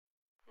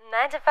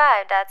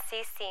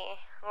9to5.cc.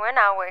 We're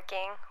not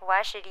working.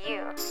 Why should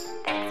you?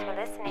 Thanks for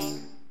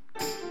listening.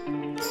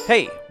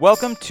 Hey,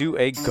 welcome to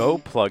a Go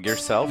Plug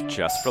Yourself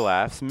Just for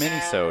Laughs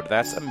mini-sode.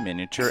 That's a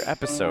miniature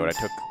episode. I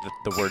took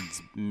the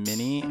words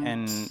mini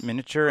and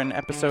miniature and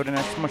episode and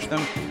I smushed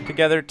them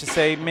together to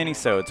say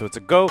mini-sode. So it's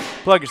a Go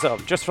Plug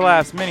Yourself Just for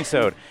Laughs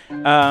mini-sode.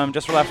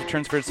 Just for Laughs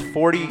returns for its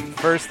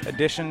 41st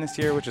edition this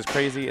year, which is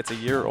crazy. It's a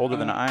year older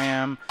than I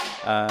am,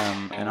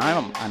 and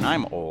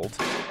I'm old.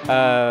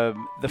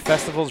 The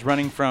festival's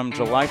running from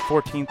July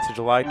 14th to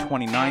July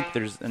 29th.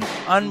 There's an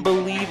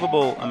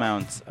unbelievable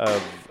amount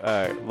of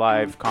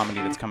live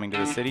comedy that's coming to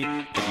the city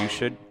that you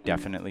should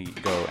definitely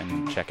go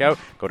and check out.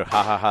 Go to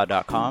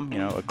hahaha.com,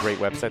 a great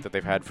website that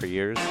they've had for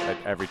years.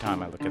 Every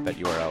time I look at that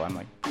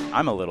URL,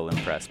 I'm a little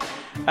impressed.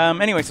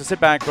 Anyway, so sit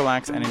back,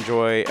 relax, and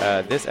enjoy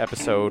this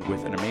episode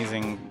with an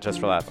amazing Just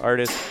for Laugh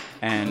artist,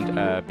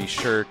 and be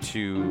sure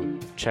to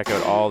check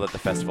out all that the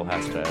festival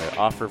has to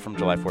offer from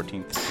July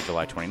 14th to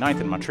July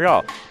 29th in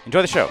Montreal.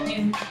 Enjoy the show.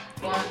 2,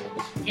 1,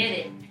 hit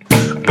it.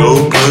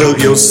 Go plug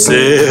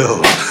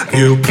yourself,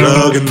 you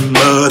plugging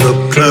mother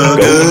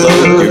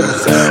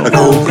plugger.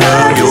 Go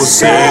plug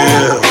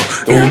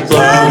yourself, you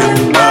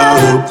plugging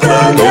mother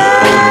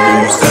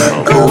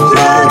plugger. Go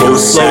plug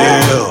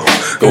yourself,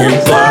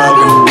 you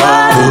plugging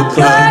mother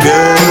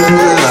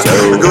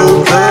plugger.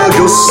 Go plug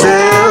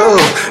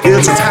yourself,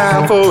 it's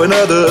time for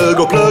another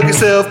Go Plug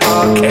Yourself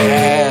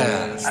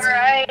podcast. All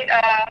right,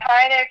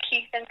 hi there,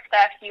 Keith and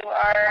Steph. You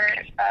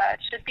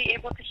should be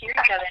able to hear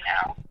each other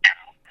now.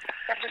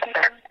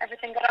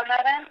 Everything good on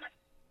that end?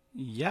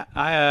 Yeah,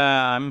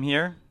 I'm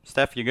here.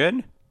 Steph, you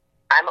good?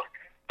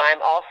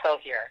 I'm also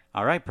here.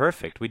 All right,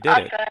 perfect. We did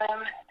it.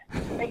 Awesome.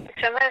 Thank you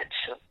so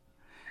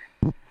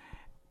much.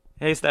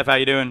 Hey, Steph, how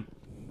you doing?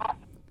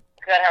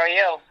 Good. How are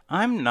you?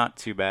 I'm not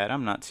too bad.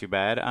 I'm in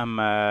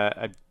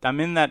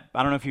that.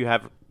 I don't know if you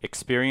have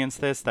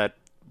experienced this, that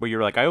where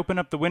you're like, I open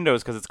up the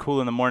windows because it's cool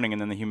in the morning, and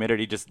then the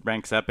humidity just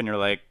ranks up, and you're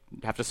like,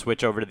 have to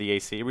switch over to the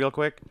AC real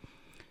quick.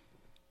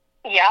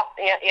 Yeah.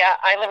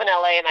 I live in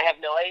LA and I have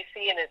no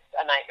AC, and it's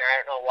a nightmare.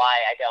 I don't know why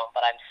I don't,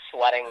 but I'm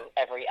sweating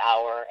every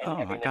hour. And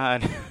Oh every my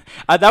God.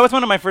 That was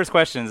one of my first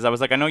questions. I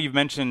was like, I know you've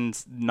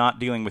mentioned not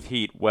dealing with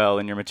heat well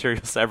in your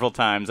material several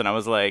times, and I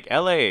was like,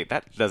 LA,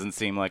 that doesn't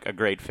seem like a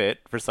great fit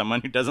for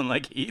someone who doesn't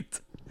like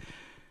heat.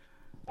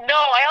 No,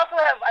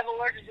 I'm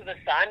allergic to the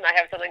sun. I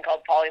have something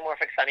called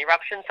polymorphic sun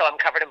eruption, so I'm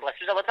covered in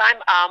blisters all the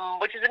time,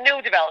 which is a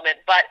new development.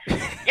 But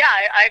yeah,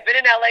 I've been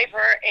in LA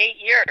for 8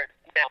 years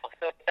now,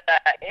 so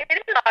it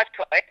is an odd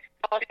choice.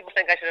 Most people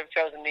think I should have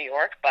chosen New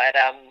York, but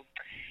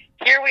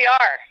here we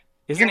are.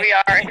 Here we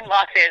are in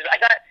Los Angeles.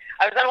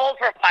 I was on hold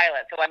for a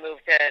pilot, so I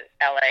moved to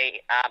LA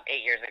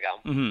 8 years ago.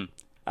 Mm-hmm.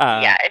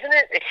 Yeah, isn't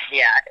it?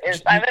 Yeah,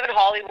 I live in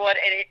Hollywood,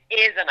 and it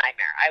is a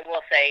nightmare. I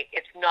will say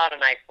it's not a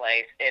nice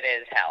place. It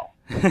is hell.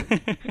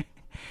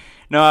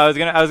 No,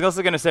 I was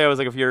also gonna say, I was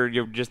like, if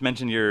you just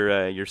mentioned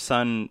your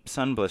sun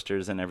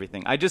blisters and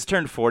everything. I just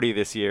turned 40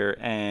 this year,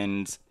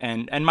 and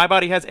my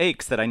body has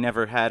aches that I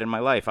never had in my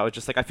life. I was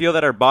just like, I feel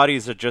that our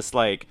bodies are just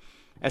like,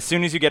 as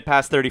soon as you get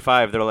past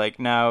 35, they're like,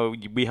 now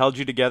we held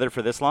you together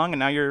for this long, and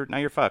now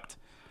you're fucked.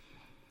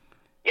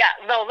 Yeah,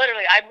 no,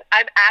 literally,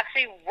 I'm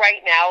actually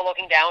right now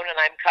looking down and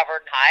I'm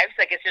covered in hives.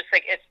 Like it's just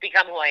like it's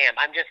become who I am.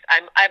 I'm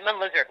a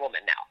lizard woman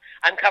now.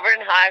 I'm covered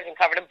in hives. I'm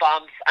covered in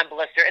bumps. I'm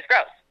blistered. It's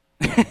gross.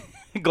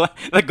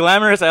 The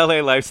glamorous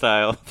LA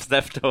lifestyle,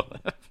 Steph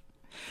Tolev.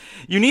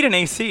 You need an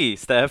AC,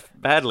 Steph,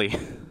 badly.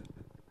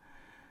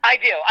 I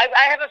do. I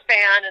have a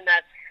fan,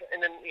 I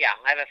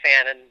have a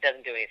fan and it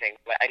doesn't do anything,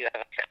 but I do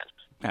have a fan.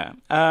 Yeah.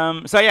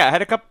 So I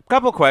had a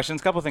couple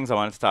questions, couple things I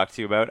wanted to talk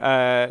to you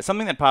about.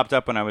 Something that popped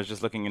up when I was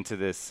just looking into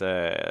this,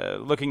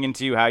 looking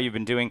into you, how you've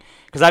been doing,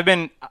 because I've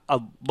been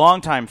a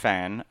longtime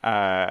fan.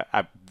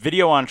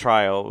 Video on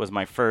Trial was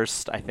my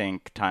first, I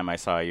think, time I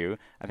saw you.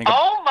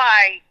 Oh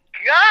my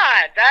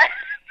God,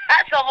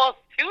 that's almost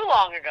too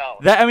long ago.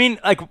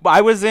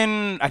 I was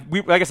in,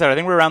 like I said, I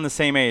think we're around the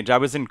same age. I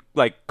was in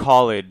like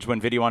college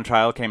when Video on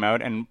Trial came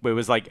out, and it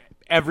was like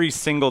every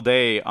single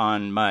day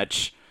on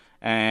Much.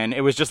 And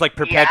it was just like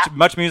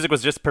Much Music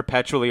was just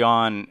perpetually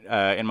on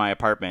in my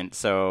apartment.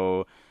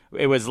 So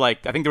it was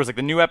like, I think there was like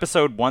the new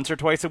episode once or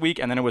twice a week,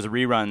 and then it was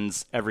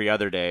reruns every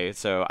other day.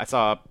 So I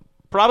saw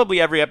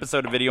probably every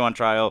episode of Video on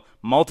Trial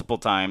multiple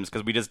times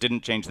because we just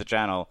didn't change the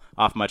channel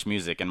off Much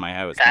Music in my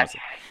house. That's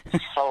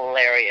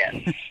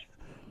hilarious.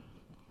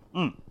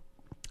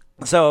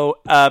 So,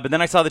 but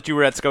then I saw that you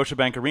were at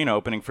Scotiabank Arena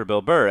opening for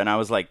Bill Burr, and I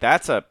was like,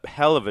 that's a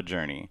hell of a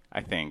journey,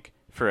 I think,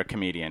 for a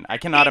comedian. I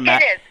cannot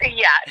imagine. It is,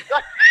 yeah.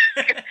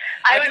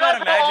 I was cannot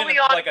also imagine only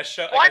on like a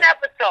show, one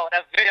episode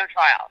of Video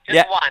Trial,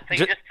 just one. So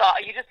you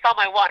just saw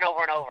my one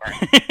over and over.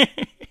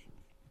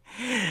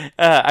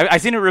 I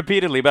seen it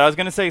repeatedly, but I was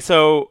gonna say,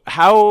 so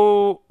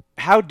how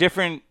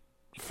different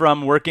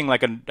from working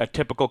like a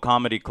typical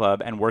comedy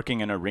club and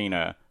working an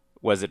arena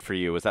was it for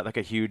you? Was that like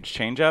a huge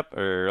change up,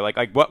 or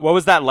like what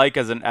was that like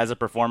as a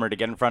performer to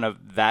get in front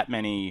of that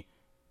many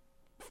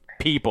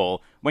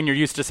people when you're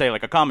used to, say,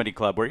 like a comedy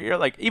club where you're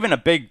like, even a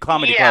big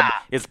comedy club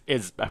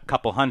is a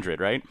couple hundred,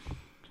 right?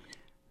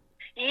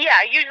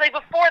 Yeah, usually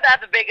before that,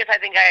 the biggest I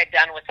think I had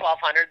done was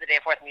 1200, the Day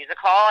Forth Music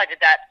Hall. I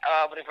did that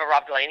opening for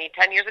Rob Delaney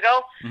 10 years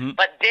ago. Mm-hmm.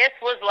 But this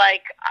was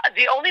like,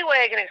 the only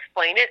way I can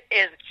explain it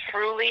is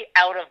truly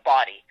out of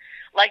body.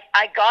 Like,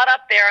 I got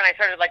up there and I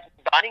started, like,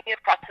 running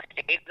across the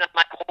stage, and I'm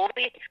like,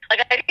 holy,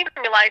 like, I didn't even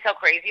realize how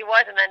crazy it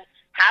was. And then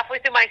halfway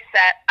through my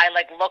set, I,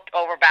 like, looked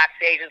over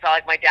backstage and saw,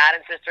 like, my dad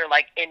and sister,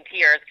 like, in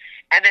tears.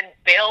 And then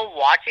Bill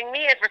watching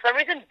me, and for some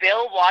reason,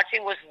 Bill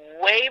watching was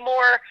way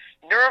more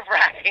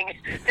nerve-wracking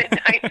than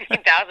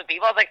 19,000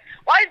 people. I was like,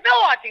 why is Bill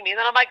watching me? And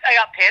then I'm like, I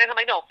got panicked. I'm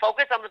like, no,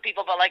 focus on the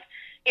people. But, like,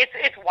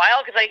 it's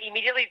wild because I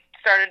immediately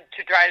started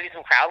to try to do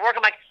some crowd work.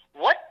 I'm like,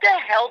 what the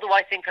hell do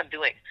I think I'm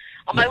doing?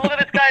 I'm like, look at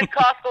this guy's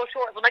Costco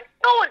shorts. I'm like,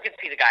 no one can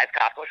see the guy's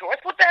Costco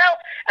shorts. What the hell?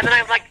 And then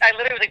I'm like, I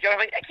literally was like,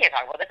 joking, I'm like, I can't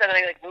talk about this. And then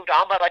I like moved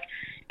on. But like,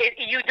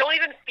 you don't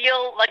even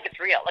feel like it's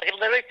real. Like it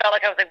literally felt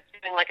like I was like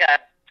doing like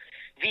a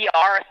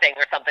VR thing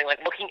or something.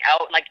 Like looking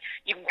out, like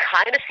you can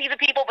kind of see the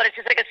people, but it's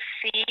just like a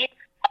sea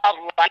of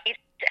light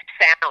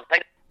sound.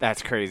 Like.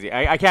 That's crazy.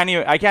 I can't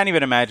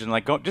even imagine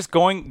like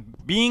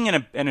being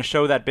in a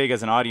show that big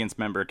as an audience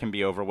member can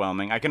be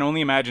overwhelming. I can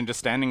only imagine just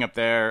standing up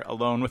there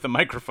alone with a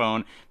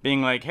microphone,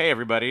 being like, "Hey,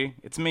 everybody,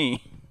 it's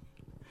me."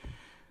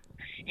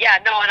 Yeah,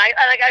 no, and I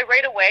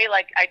right away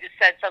like I just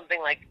said something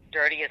like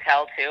dirty as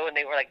hell too, and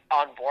they were like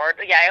on board.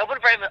 Yeah, I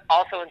opened for him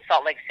also in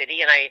Salt Lake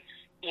City, and I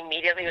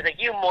immediately was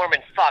like, "You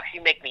Mormon fucks,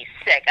 you make me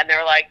sick," and they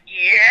were like,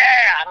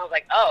 "Yeah," and I was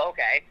like, "Oh,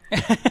 okay."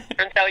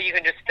 Turns out you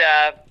can just.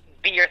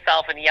 Be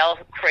yourself and yell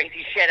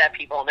crazy shit at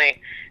people, and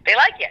they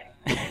like it.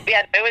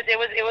 Yeah,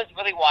 it was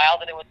really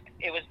wild, and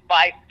it was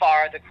by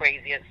far the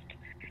craziest.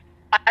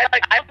 I don't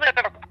think I've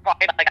ever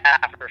cried like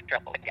after a show.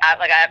 Like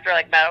after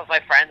like met with my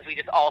friends, we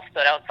just all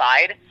stood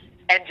outside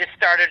and just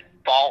started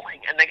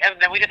bawling, and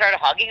then we just started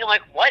hugging. I'm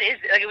like, what is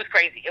it? Like it was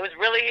crazy. It was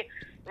really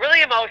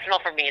emotional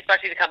for me,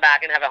 especially to come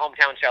back and have a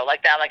hometown show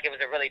like that. Like it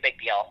was a really big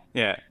deal.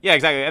 Yeah,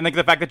 exactly. And like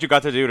the fact that you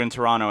got to do it in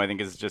Toronto, I think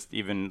is just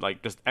even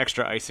like just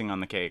extra icing on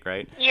the cake,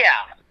 right? Yeah.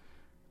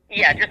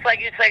 Yeah, just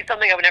like it's like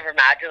something I would never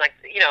imagine. Like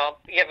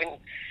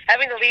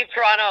having to leave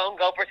Toronto and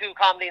go pursue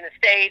comedy in the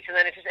States, and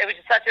then it was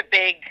just such a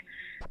big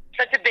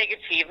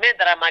achievement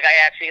that I'm like I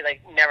actually like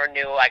never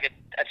knew I could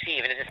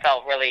achieve, and it just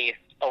felt really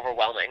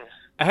overwhelming.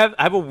 I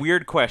have a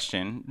weird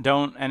question.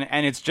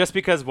 And it's just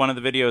because one of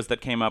the videos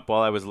that came up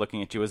while I was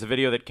looking at you was a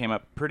video that came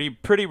up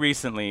pretty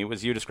recently. It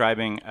was you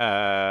describing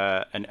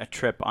a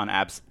trip on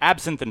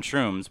absinthe and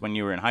shrooms when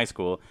you were in high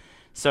school.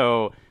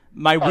 So.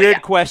 My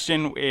weird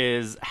question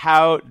is,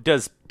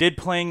 did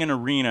playing an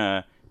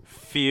arena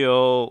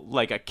feel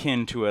like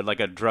akin to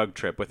a drug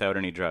trip without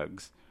any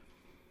drugs?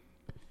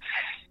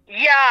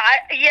 Yeah,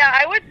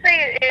 I would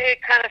say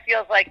it kind of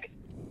feels like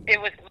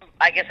it was,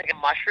 I guess, like a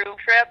mushroom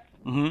trip.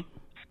 Mm-hmm.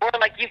 Where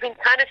like you can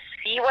kind of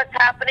see what's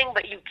happening,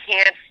 but you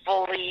can't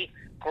fully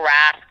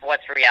grasp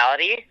what's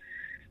reality.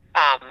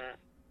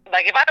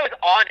 Like, if I was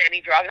on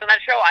any drugs on that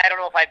show, I don't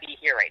know if I'd be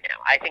here right now.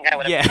 I think I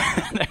would have...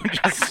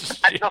 Yeah.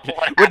 I don't know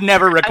what would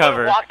never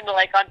recover. I would have walked into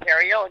Lake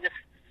Ontario and just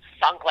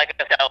sunk like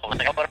a stone.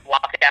 Like, I would have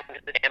walked down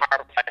to the damn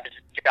harbor and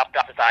just jumped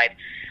off the side.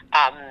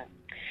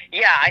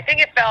 Yeah, I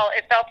think it felt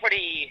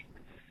pretty...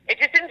 It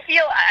just didn't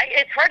feel...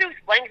 It's hard to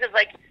explain because,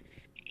 like,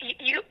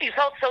 you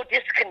felt so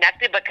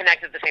disconnected but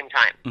connected at the same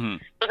time. Mm-hmm.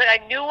 So, like,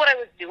 I knew what I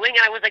was doing,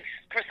 and I was, like,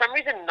 for some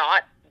reason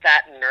not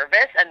that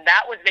nervous, and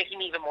that was making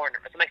me even more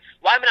nervous. I'm like,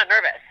 why am I not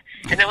nervous?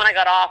 And then when I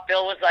got off,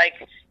 Bill was like,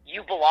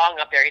 you belong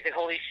up there. He's like,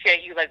 holy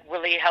shit, you like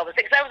really held this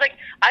thing. Because I was like,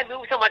 I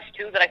moved so much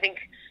too that I think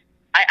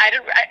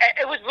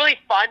it was really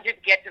fun to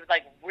get to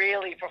like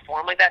really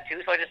perform like that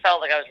too. So I just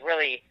felt like I was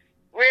really,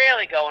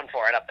 really going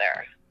for it up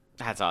there.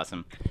 That's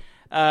awesome.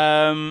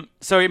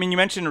 So I mean, you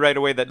mentioned right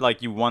away that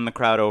like you won the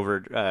crowd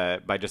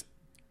over by just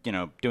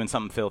doing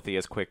something filthy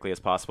as quickly as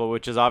possible,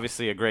 which is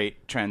obviously a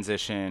great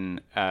transition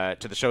to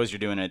the shows you're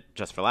doing at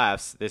Just for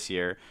Laughs this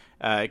year,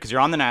 because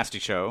you're on the Nasty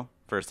Show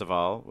first of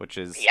all, which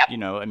is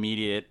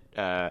immediate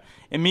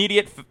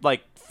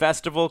like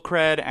festival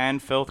cred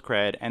and filth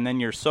cred, and then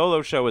your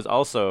solo show is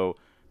also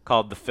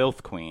called The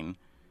Filth Queen.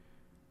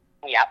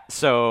 Yep.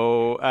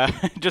 So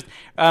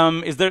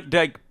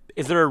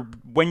is there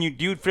when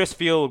do you just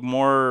feel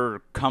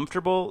more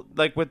comfortable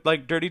like with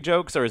like dirty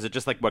jokes, or is it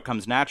just like what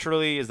comes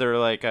naturally? Is there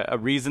like a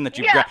reason that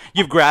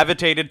you've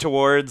gravitated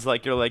towards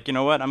like you're like, you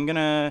know what, I'm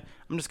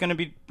just gonna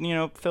be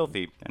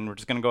filthy and we're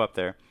just gonna go up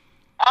there?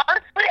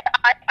 Honestly,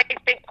 I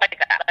think like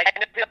that. Like,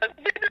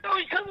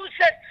 who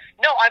said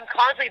no? I'm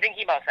constantly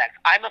thinking about sex.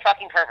 I'm a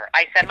fucking pervert.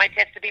 I send my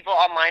tits to people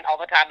online all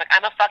the time. Like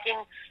I'm a fucking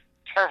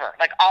pervert.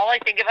 Like all I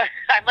think about,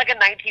 I'm like a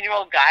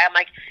 19-year-old guy. I'm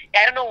like,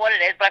 I don't know what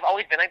it is, but I've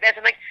always been like this.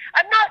 And like,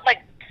 I'm not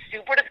like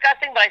super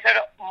disgusting, but I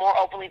started more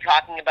openly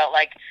talking about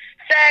like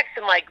sex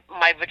and like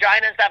my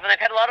vagina and stuff. And I've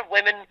had a lot of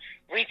women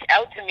reach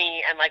out to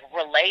me and like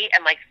relate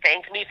and like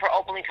thank me for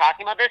openly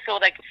talking about this. So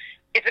like,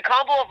 it's a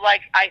combo of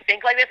like, I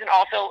think like this, and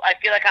also I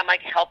feel like I'm like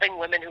helping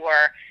women who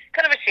are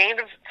kind of ashamed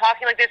of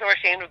talking like this or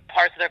ashamed of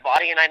parts of their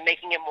body, and I'm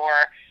making it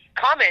more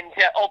common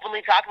to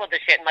openly talk about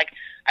this shit. And like,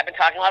 I've been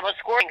talking a lot about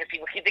scoring because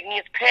people keep thinking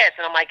it's piss,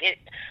 and I'm like,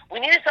 we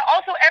need to.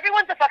 Also,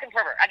 everyone's a fucking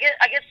pervert. I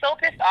get so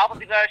pissed off when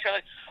people are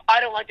showing, I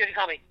don't like dirty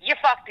comedy. You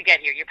fucked to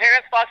get here. Your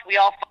parents fucked. We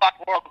all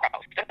fucked. We're all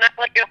gross. Don't act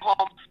like you're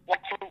home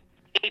watching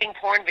eating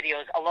porn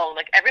videos alone.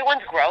 Like,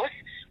 everyone's gross.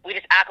 We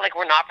just act like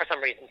we're not for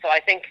some reason. So I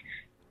think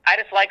I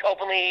just like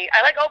openly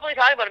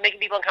talking about it, making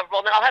people uncomfortable.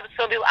 And then I'll have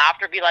some people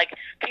after be like,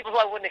 people who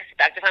I wouldn't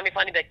expect to find me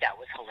funny, be like, that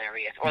was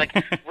hilarious, or like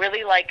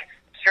really like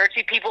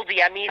searchy people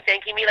DM me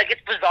thanking me. Like,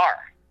 it's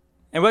bizarre.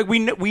 And like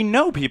we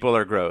know people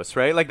are gross,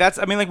 right? Like that's,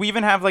 I mean, like we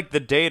even have like the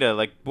data,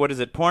 like what is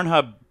it?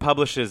 Pornhub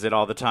publishes it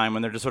all the time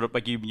when they're just sort of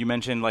like you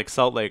mentioned like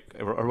Salt Lake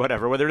or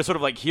whatever, where they're just sort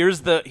of like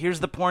here's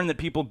the porn that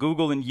people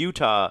Google in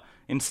Utah,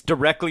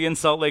 directly in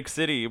Salt Lake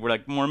City, we're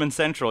like Mormon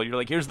Central. You're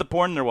like, here's the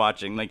porn they're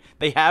watching. Like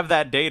they have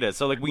that data,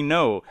 so like we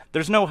know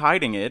there's no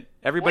hiding it.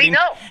 Everybody we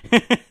know.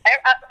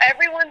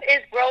 Everyone is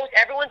gross.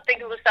 Everyone's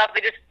thinking of the stuff.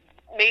 They just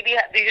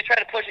try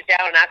to push it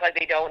down and act like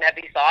they don't have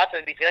these thoughts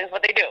or these feelings,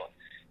 but they do.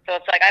 So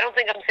it's like, I don't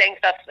think I'm saying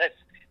stuff that's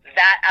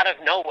that out of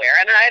nowhere.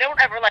 And I don't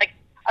ever, like,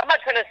 I'm not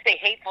trying to say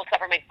hateful stuff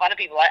or make fun of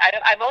people.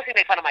 I mostly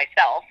make fun of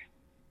myself.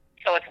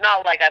 So it's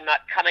not like I'm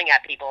not coming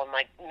at people and,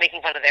 like,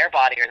 making fun of their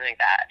body or anything like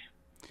that.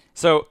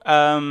 So,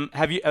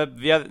 have you,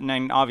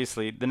 and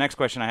obviously, the next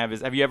question I have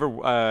is, have you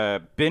ever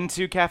been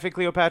to Cafe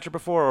Cleopatra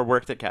before or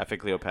worked at Cafe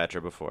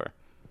Cleopatra before?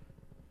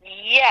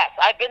 Yes,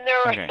 I've been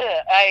there. Okay.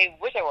 I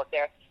wish I worked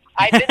there.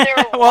 I've been there.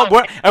 Well,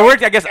 I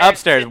worked, I guess,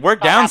 upstairs.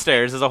 Work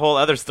downstairs is a whole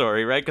other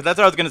story, right? Because that's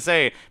what I was going to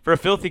say. For a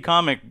filthy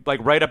comic, like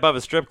right above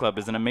a strip club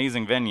is an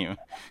amazing venue.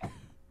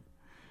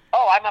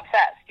 Oh, I'm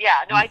obsessed. Yeah.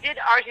 No, I did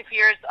RG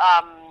Fears.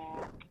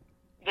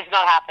 This is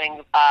not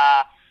happening.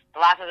 The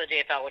last was at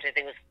JFL, which I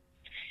think was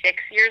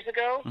 6 years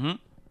ago. Mm-hmm.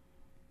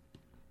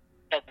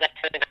 So that's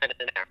really kind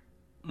of in there.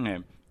 Yeah.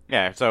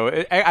 Yeah, so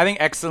I think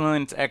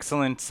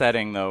excellent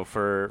setting though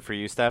for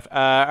you, Steph.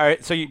 All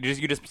right, so you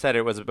just said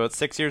it was about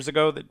 6 years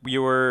ago that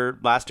you were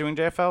last doing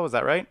JFL. Was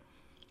that right?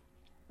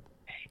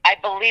 I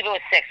believe it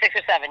was 6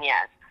 or 7.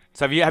 Yes.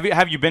 So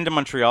have you been to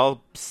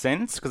Montreal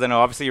since? Because I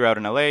know obviously you're out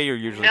in LA. You're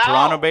usually No.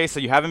 Toronto based,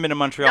 so you haven't been to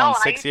Montreal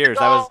in 6 years.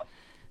 I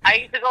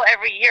used to go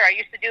every year. I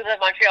used to do the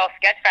Montreal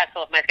Sketch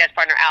Festival with my sketch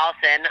partner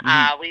Allison.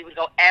 Mm-hmm. We would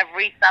go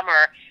every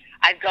summer.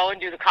 I'd go and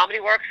do the Comedy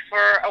Works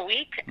for a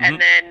week, and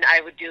then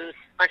I would do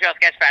Montreal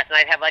Sketch Fest, and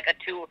I'd have like a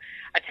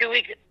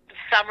 2-week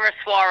summer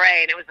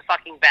soiree, and it was the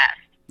fucking best.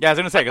 Yeah, I was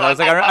gonna say, because I was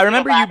like, I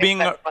remember you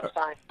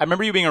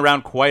being,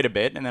 around quite a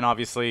bit, and then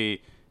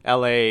obviously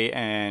LA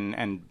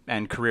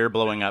and career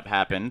blowing up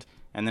happened,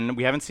 and then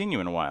we haven't seen you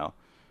in a while.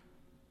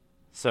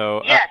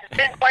 So yes, it's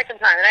been quite some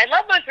time, and I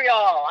love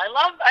Montreal. I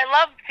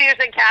love Theatre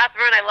St.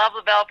 Catherine. I love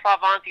La Belle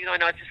Provence. You know, I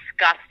know it's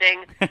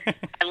disgusting.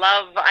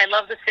 I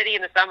love the city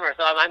in the summer,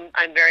 so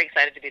I'm very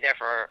excited to be there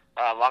for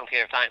a long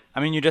period of time. I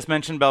mean, you just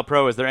mentioned Belle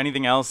Pro. Is there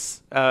anything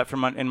else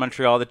in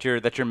Montreal that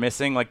you're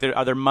missing? Like,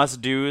 are there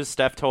must dos?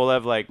 Steph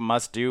Tolev like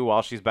must do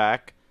while she's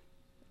back.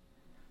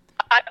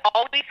 I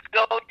always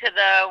go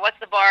to what's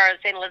the bar,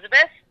 St.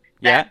 Elizabeth?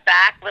 Yeah. That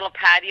back little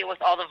patio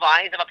with all the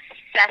vines. I'm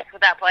obsessed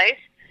with that place.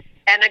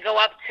 And I go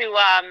up to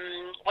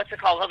what's it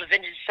called? All the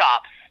vintage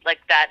shops, like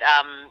that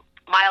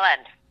Mile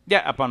End. Yeah,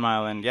 up on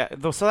Mile End. Yeah,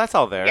 so that's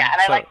all there. Yeah,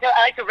 and so,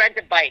 I like to rent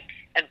a bike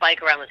and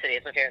bike around the city.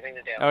 It's my favorite thing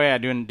to do. Oh yeah,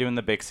 doing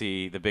the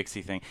Bixie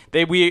thing.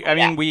 We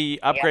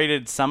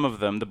upgraded some of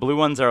them. The blue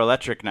ones are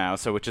electric now,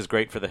 so which is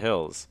great for the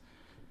hills.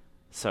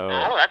 So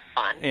that's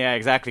fun. Yeah,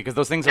 exactly, because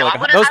those things are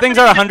those things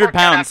are 100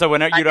 pounds. So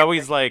when you'd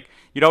always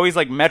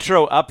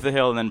metro up the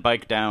hill and then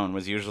bike down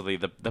was usually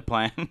the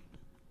plan.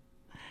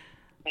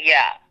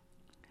 Yeah.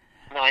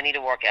 No, I need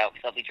to work out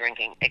because I'll be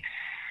drinking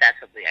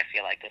excessively. I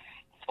feel like this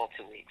whole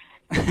 2 weeks.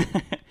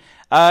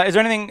 Is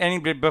there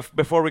anything?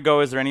 Before we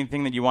go, is there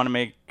anything that you want to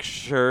make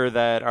sure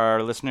that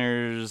our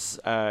listeners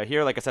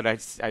hear? Like I said,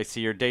 I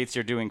see your dates.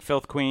 You're doing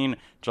Filth Queen,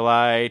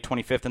 July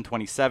 25th and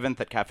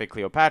 27th at Cafe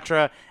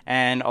Cleopatra,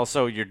 and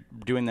also you're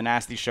doing the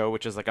Nasty Show,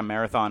 which is like a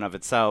marathon of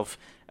itself,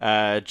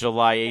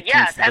 July 18th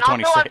yes, to the 26th.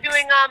 And also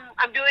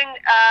I'm doing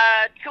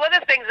 2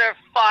 other things that are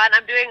fun.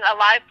 I'm doing a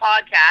live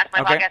podcast,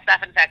 my podcast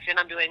Steph Infection.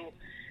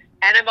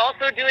 And I'm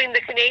also doing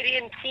the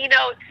Canadian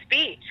keynote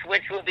speech,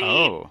 which will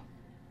be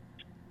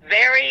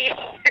very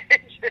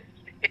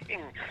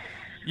interesting.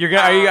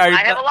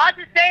 I have a lot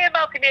to say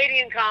about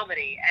Canadian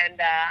comedy, and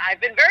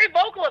I've been very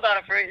vocal about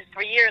it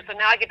for years. So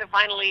now I get to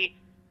finally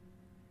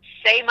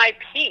say my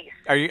piece.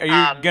 Are you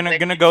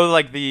gonna go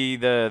like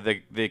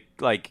the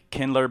like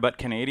Kindler but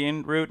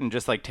Canadian route and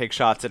just like take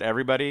shots at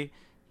everybody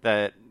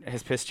that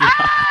has pissed you off?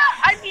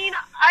 I mean,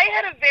 I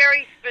had a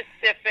very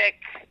specific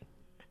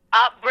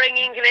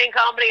upbringing Canadian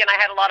comedy, and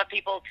I had a lot of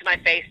people to my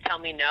face tell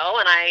me no,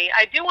 and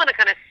I do want to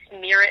kind of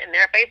smear it in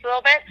their face a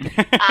little bit.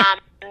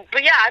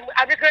 But yeah,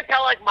 I'm just going to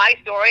tell like my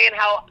story and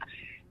how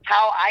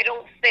I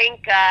don't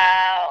think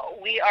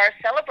we are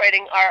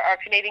celebrating our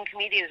Canadian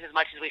comedians as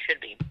much as we should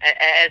be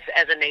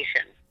as a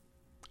nation.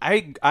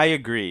 I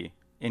agree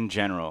in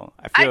general.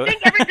 I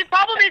think the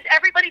problem is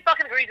everybody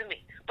fucking agrees with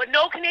me, but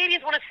no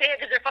Canadians want to say it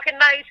because they're fucking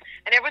nice,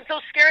 and everyone's so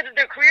scared that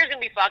their career's going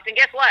to be fucked. And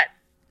guess what?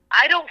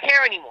 I don't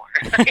care anymore.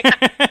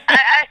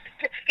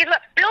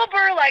 Bill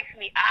Burr likes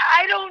me.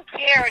 I don't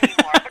care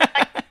anymore.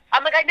 But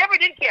I'm like, I never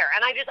did care,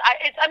 and I'm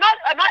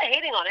not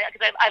hating on it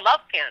because I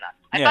love Canada.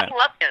 I fucking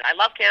love Canada. I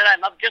love Canada. I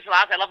love Just for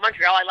Laughs. I love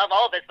Montreal. I love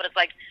all of this. But it's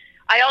like,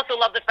 I also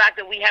love the fact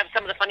that we have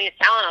some of the funniest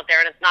talent out there,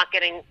 and it's not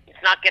getting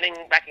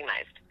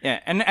recognized.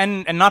 Yeah,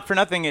 and not for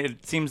nothing,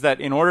 it seems that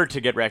in order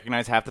to get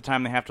recognized, half the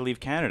time they have to leave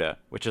Canada,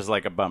 which is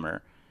like a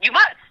bummer. You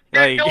must.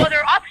 There's Like, no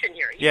other option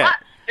here. You yeah. must.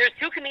 There's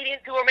 2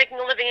 comedians who are making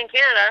a living in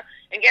Canada,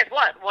 and guess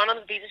what? One of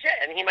them's a piece of shit,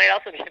 and he might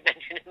also get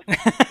mentioned in the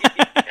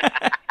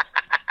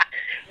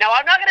Now,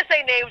 I'm not going to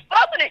say names, but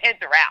I'm going to hint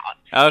around.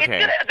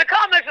 Okay. The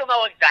comics will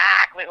know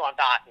exactly who I'm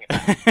talking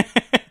about.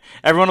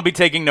 Everyone will be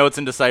taking notes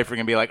and deciphering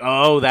and be like,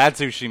 oh, that's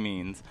who she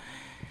means.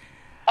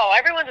 Oh,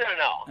 everyone's going to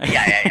know.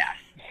 Yeah.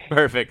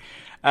 Perfect.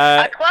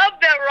 A club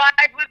that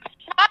rides with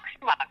schmuck.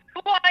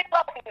 Who am I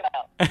talking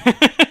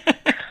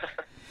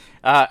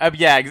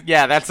about?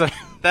 Yeah, that's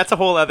a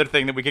whole other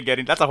thing that we could get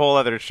into. That's a whole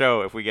other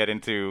show if we get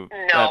into.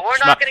 No, we're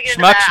not going to get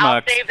into that.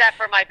 I'll save that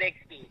for my big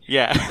speech.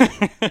 Yeah.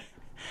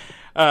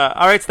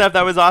 All right, Steph,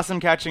 that was awesome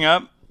catching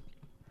up.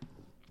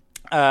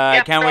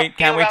 Can't wait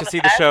to see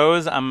the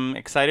shows. I'm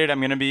excited. I'm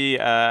going to be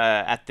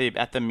at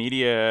the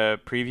media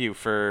preview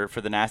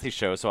for the Nasty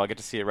show, so I'll get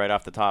to see it right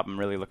off the top. I'm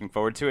really looking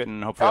forward to it,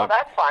 and hopefully,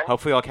 that's fun.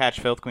 Hopefully I'll catch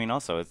Filth Queen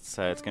also. It's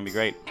going to be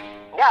great.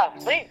 Yeah,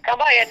 please come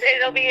by.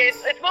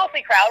 It's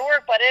mostly crowd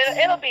work, but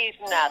it'll be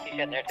some nasty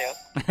shit there too.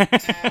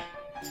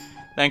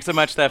 Thanks so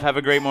much, Steph. Have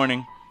a great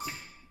morning.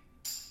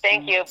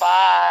 Thank you.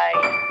 Bye.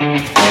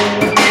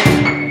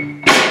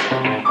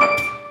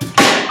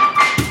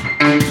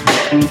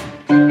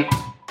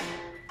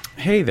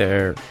 Hey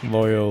there,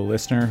 loyal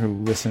listener who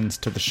listens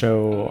to the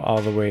show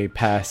all the way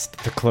past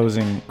the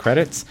closing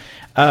credits.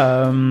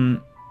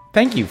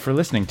 Thank you for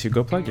listening to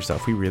Go Plug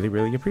Yourself. We really,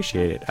 really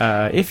appreciate it.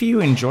 If you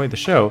enjoy the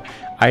show,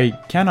 I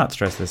cannot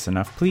stress this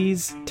enough.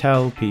 Please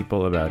tell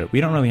people about it.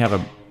 We don't really have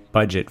a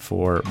budget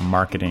for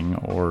marketing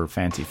or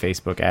fancy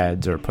Facebook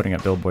ads or putting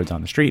up billboards on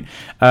the street.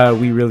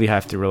 We really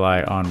have to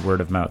rely on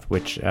word of mouth,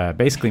 which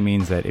basically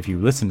means that if you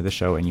listen to the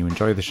show and you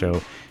enjoy the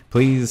show,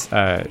 please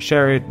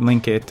share it,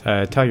 link it,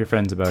 tell your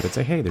friends about it.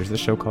 Say, hey, there's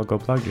this show called Go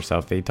Plug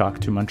Yourself. They talk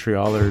to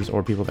Montrealers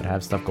or people that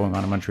have stuff going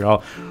on in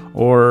Montreal,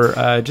 or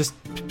just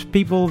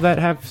people that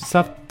have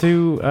stuff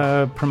to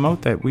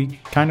promote that we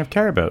kind of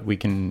care about. We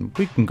can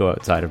go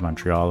outside of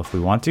Montreal if we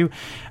want to.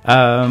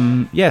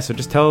 So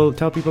just tell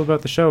people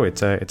about the show.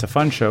 It's a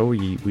fun show.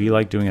 We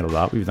like doing it a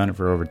lot. We've done it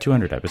for over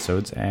 200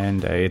 episodes,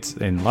 and it's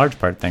in large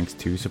part thanks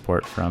to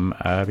support from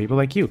people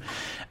like you.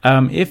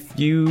 If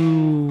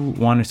you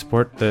want to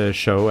support the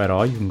show at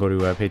all, you can go to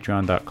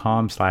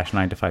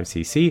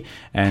patreon.com/9to5cc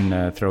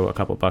and throw a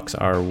couple bucks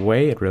our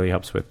way. It really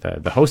helps with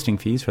the hosting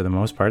fees for the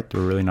most part.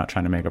 We're really not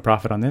trying to make a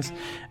profit on this.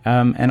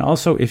 And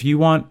also, if you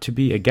want to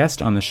be a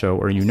guest on the show,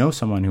 or you know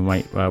someone who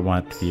might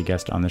want to be a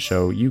guest on the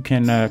show, you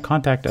can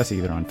contact us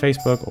either on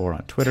Facebook or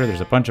on Twitter.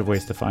 There's a bunch of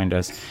ways to find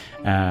us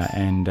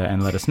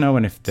and let us know.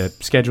 And if the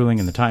scheduling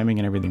and the timing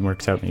and everything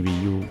works out, maybe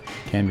you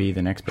can be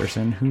the next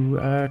person who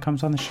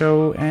comes on the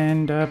show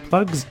and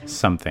plugs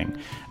something.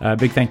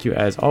 Big thank you,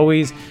 as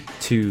always,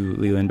 to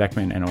Leland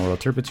Beckman and Oral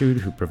Turpitude,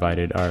 who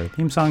provided our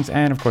theme songs.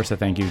 And, of course, a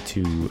thank you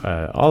to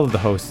all of the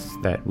hosts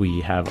that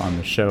we have on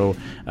the show.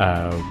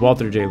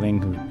 Walter J.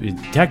 Ling, who is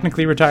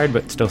technically retired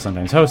but still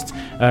sometimes hosts.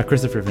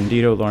 Christopher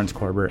Vendito, Lawrence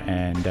Korber,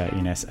 and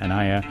Ines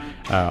Anaya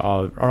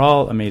are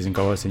all amazing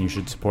co-hosts, and you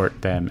should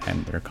support them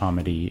and their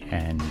comedy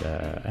and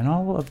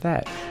all of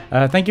that.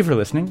 Thank you for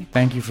listening.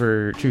 Thank you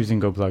for choosing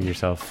Go Plug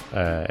Yourself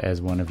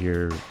as one of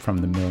your from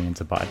the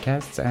millions of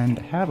podcasts, and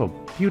have a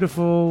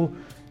beautiful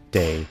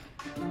day.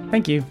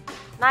 Thank you.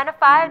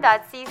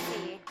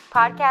 9to5.cc.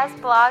 Podcasts,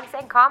 blogs,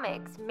 and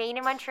comics. Made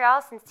in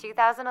Montreal since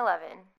 2011.